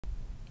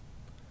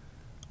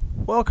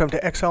Welcome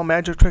to Excel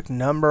Magic Trick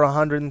number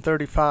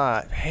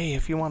 135. Hey,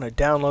 if you want to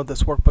download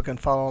this workbook and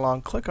follow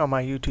along, click on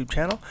my YouTube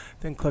channel,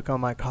 then click on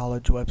my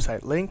college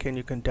website link, and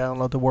you can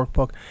download the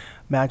workbook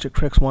Magic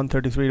Tricks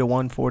 133 to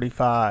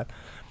 145.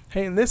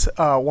 Hey, in this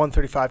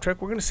 135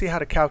 trick, we're going to see how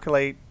to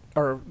calculate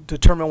or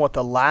determine what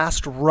the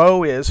last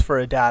row is for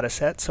a data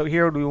set. So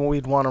here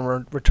we'd want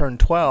to return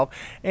 12,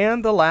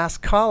 and the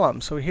last column.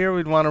 So here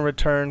we'd want to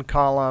return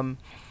column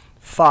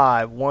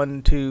 5.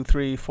 1, 2,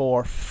 3,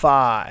 4,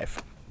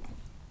 5.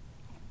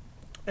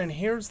 And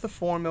here's the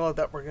formula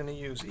that we're going to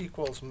use.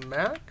 Equals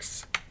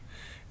max.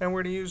 And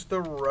we're going to use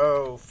the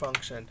row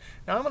function.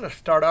 Now I'm going to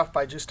start off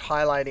by just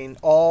highlighting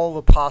all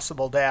the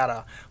possible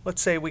data.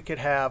 Let's say we could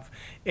have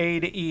A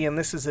to E, and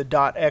this is a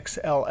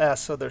 .xls,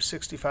 so there's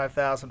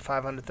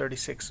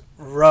 65,536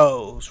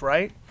 rows,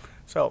 right?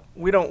 So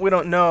we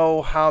don't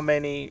know how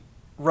many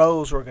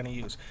rows we're going to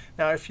use.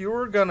 Now if you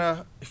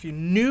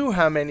knew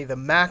how many the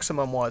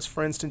maximum was,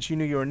 for instance, you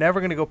knew you were never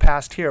going to go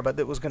past here, but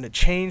that was going to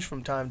change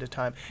from time to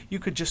time, you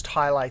could just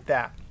highlight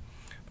that.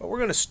 But we're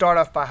going to start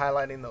off by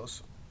highlighting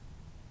those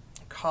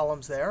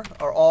columns there,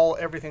 are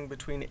everything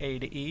between A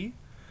to E.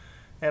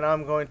 And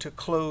I'm going to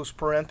close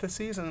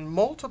parentheses and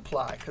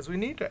multiply, because we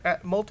need to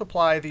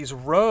multiply these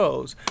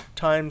rows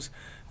times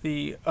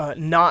the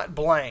not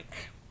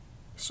blank.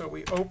 So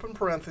we open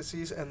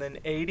parentheses and then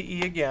A to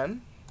E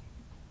again.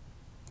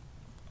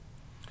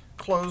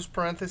 Close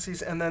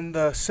parentheses, and then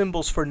the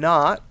symbols for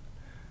not,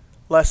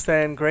 less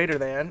than, greater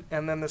than,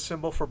 and then the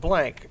symbol for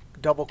blank,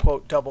 double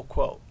quote, double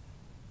quote.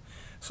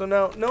 So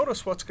now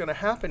notice what's going to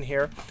happen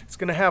here. It's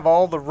going to have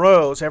all the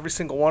rows, every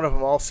single one of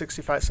them, all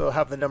 65. So it'll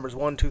have the numbers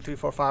 1, 2, 3,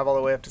 4, 5, all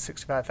the way up to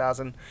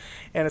 65,000.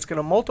 And it's going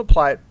to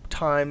multiply it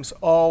times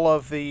all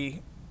of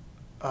the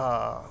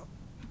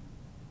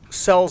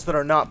cells that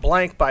are not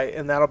blank by it,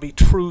 and that'll be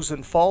trues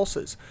and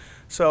falses.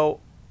 So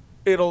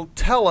it'll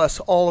tell us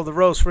all of the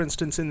rows. For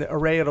instance, in the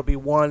array, it'll be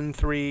 1,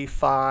 3,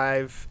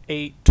 5,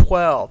 8,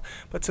 12.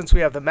 But since we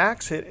have the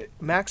max here,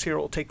 it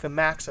will take the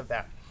max of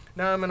that.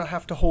 Now I'm going to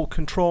have to hold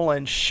Control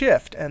and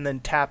Shift and then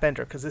tap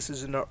Enter, because this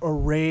is an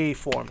array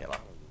formula.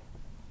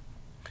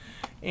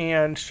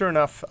 And sure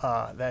enough,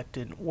 that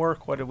didn't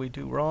work. What did we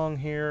do wrong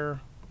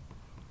here?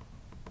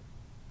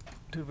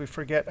 Did we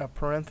forget a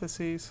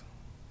parentheses?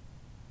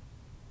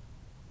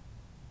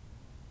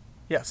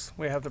 Yes,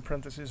 we have the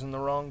parentheses in the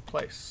wrong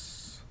place.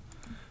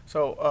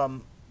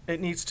 So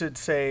it needs to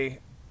say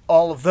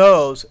all of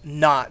those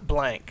not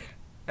blank.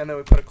 And then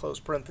we put a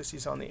closed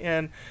parentheses on the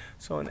end.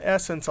 So in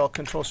essence, I'll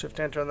Control Shift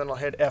Enter, and then I'll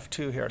hit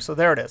F2 here. So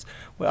there it is.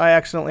 Well, I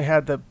accidentally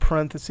had the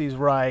parentheses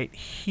right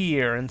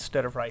here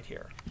instead of right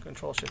here.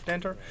 Control Shift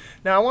Enter.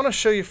 Now I want to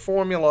show you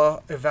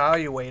Formula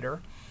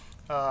Evaluator.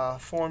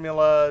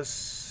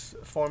 Formulas,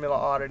 Formula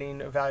Auditing,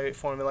 Evaluate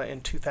Formula.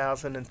 In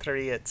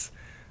 2003, it's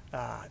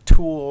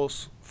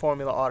Tools,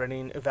 Formula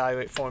Auditing,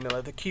 Evaluate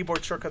Formula. The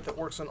keyboard shortcut that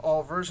works on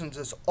all versions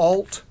is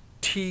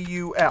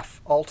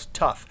Alt-TUF,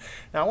 Alt-TUF.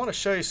 Now I want to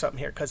show you something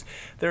here, because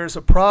there's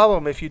a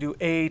problem if you do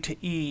A to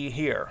E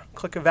here.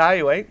 Click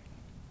Evaluate.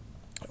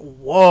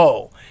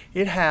 Whoa,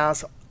 it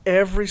has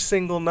every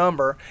single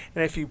number.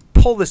 And if you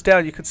pull this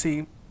down, you can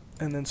see,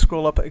 and then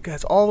scroll up, it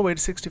gets all the way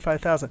to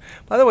 65,000.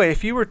 By the way,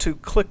 if you were to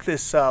click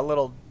this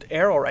little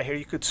arrow right here,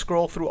 you could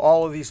scroll through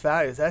all of these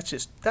values.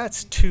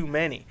 That's too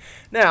many.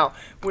 Now,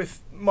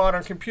 with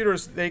modern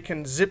computers, they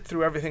can zip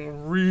through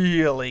everything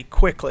really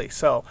quickly,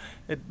 so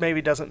it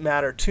maybe doesn't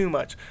matter too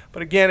much.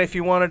 But again, if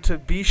you wanted to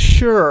be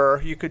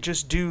sure, you could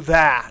just do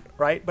that,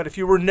 right? But if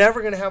you were never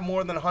going to have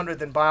more than 100,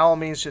 then by all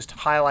means, just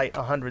highlight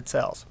 100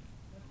 cells.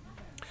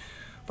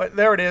 But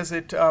there it is.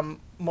 It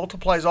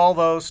multiplies all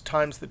those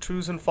times the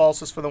trues and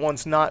falses for the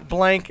ones not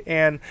blank,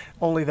 and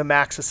only the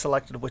max is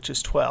selected, which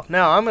is 12.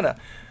 Now I'm going to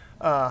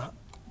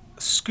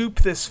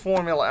scoop this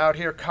formula out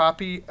here,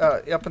 copy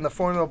up in the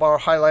formula bar,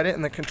 highlight it,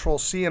 and then Control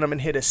C, and I'm going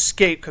to hit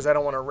Escape, because I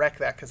don't want to wreck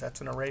that, because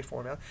that's an array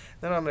formula.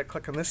 Then I'm going to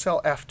click on this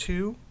cell,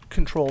 F2,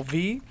 Control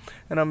V,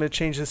 and I'm going to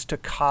change this to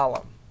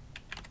column.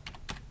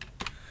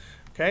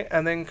 Okay,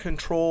 and then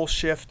Control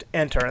Shift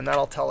Enter, and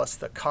that'll tell us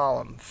the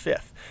column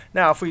fifth.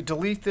 Now if we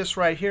delete this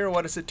right here,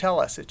 what does it tell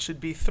us? It should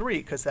be 3,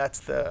 because that's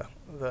the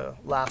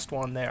last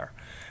one there.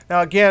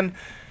 Now again,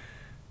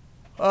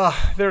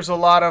 there's a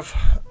lot of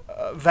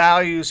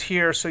values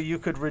here, so you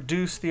could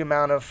reduce the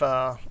amount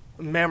of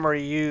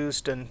memory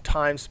used and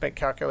time spent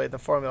calculating the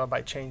formula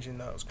by changing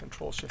those.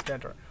 Control Shift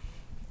Enter.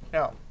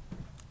 Now,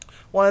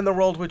 why in the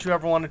world would you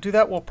ever want to do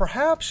that? Well,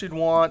 perhaps you'd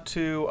want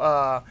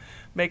to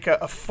make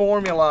a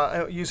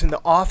formula using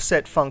the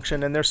offset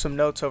function, and there's some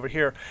notes over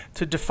here,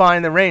 to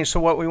define the range. So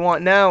what we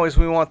want now is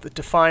we want the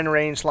define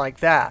range like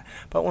that.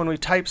 But when we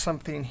type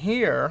something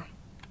here,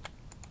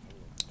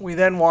 we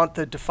then want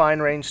the define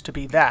range to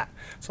be that.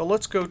 So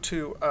let's go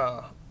to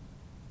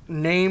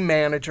Name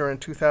Manager in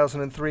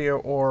 2003,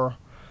 or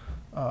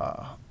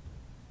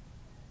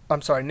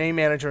I'm sorry, Name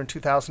Manager in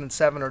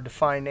 2007, or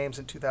Define Names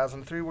in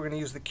 2003. We're going to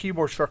use the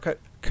keyboard shortcut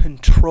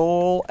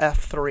Control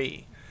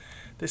F3.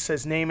 This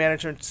says Name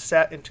Manager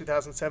set in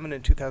 2007.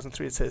 In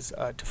 2003, it says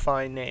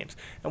Define Names.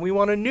 And we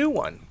want a new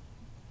one.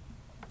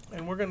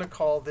 And we're going to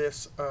call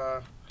this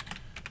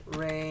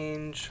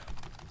range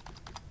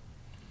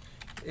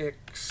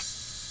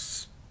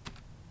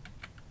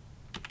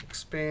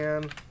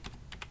expand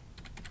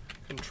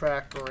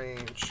contract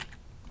range.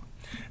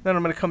 Then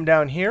I'm going to come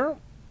down here,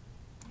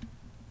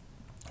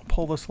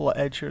 pull this little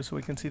edge here so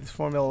we can see this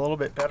formula a little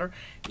bit better.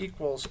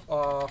 Equals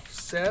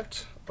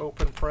offset,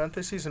 open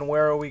parentheses. And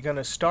where are we going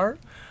to start?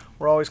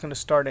 We're always going to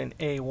start in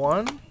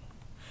A1.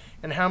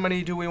 And how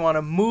many do we want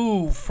to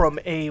move from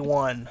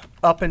A1?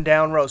 Up and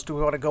down rows. Do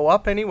we want to go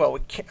up any? Well, we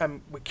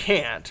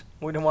can't.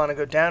 We don't want to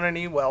go down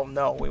any? Well,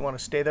 no. We want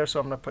to stay there, so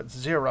I'm going to put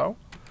 0.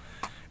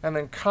 And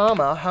then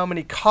comma, how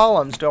many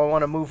columns do I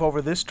want to move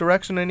over this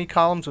direction? Any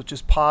columns, which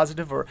is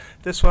positive, or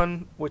this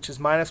one, which is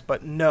minus,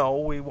 but no,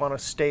 we want to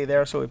stay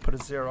there, so we put a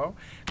 0,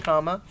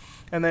 comma.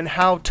 And then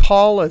how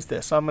tall is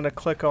this? I'm going to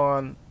click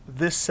on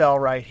this cell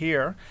right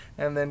here,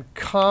 and then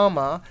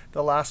comma,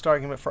 the last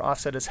argument for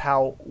offset is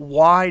how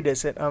wide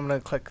is it? I'm going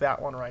to click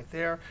that one right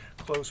there,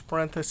 close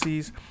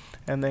parentheses,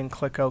 and then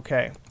click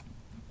OK.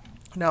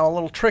 Now a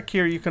little trick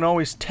here, you can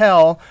always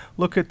tell,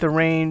 look at the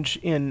range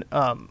in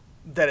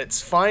that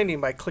it's finding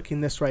by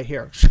clicking this right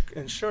here.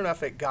 And sure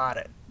enough, it got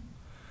it.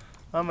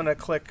 I'm going to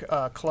click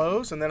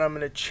close, and then I'm going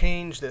to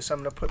change this. I'm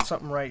going to put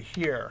something right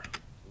here.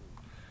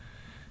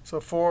 So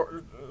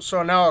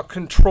now I'll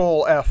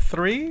Control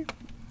F3,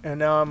 and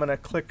now I'm going to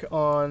click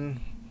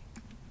on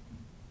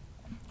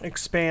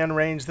expand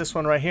range, this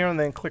one right here, and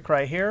then click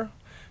right here.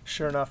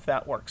 Sure enough,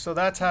 that works. So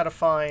that's how to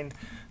find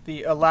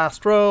the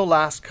last row,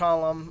 last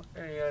column,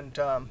 and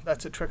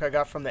that's a trick I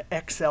got from the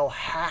Excel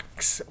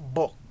Hacks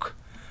book.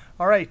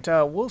 All right,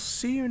 we'll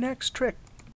see you next trick.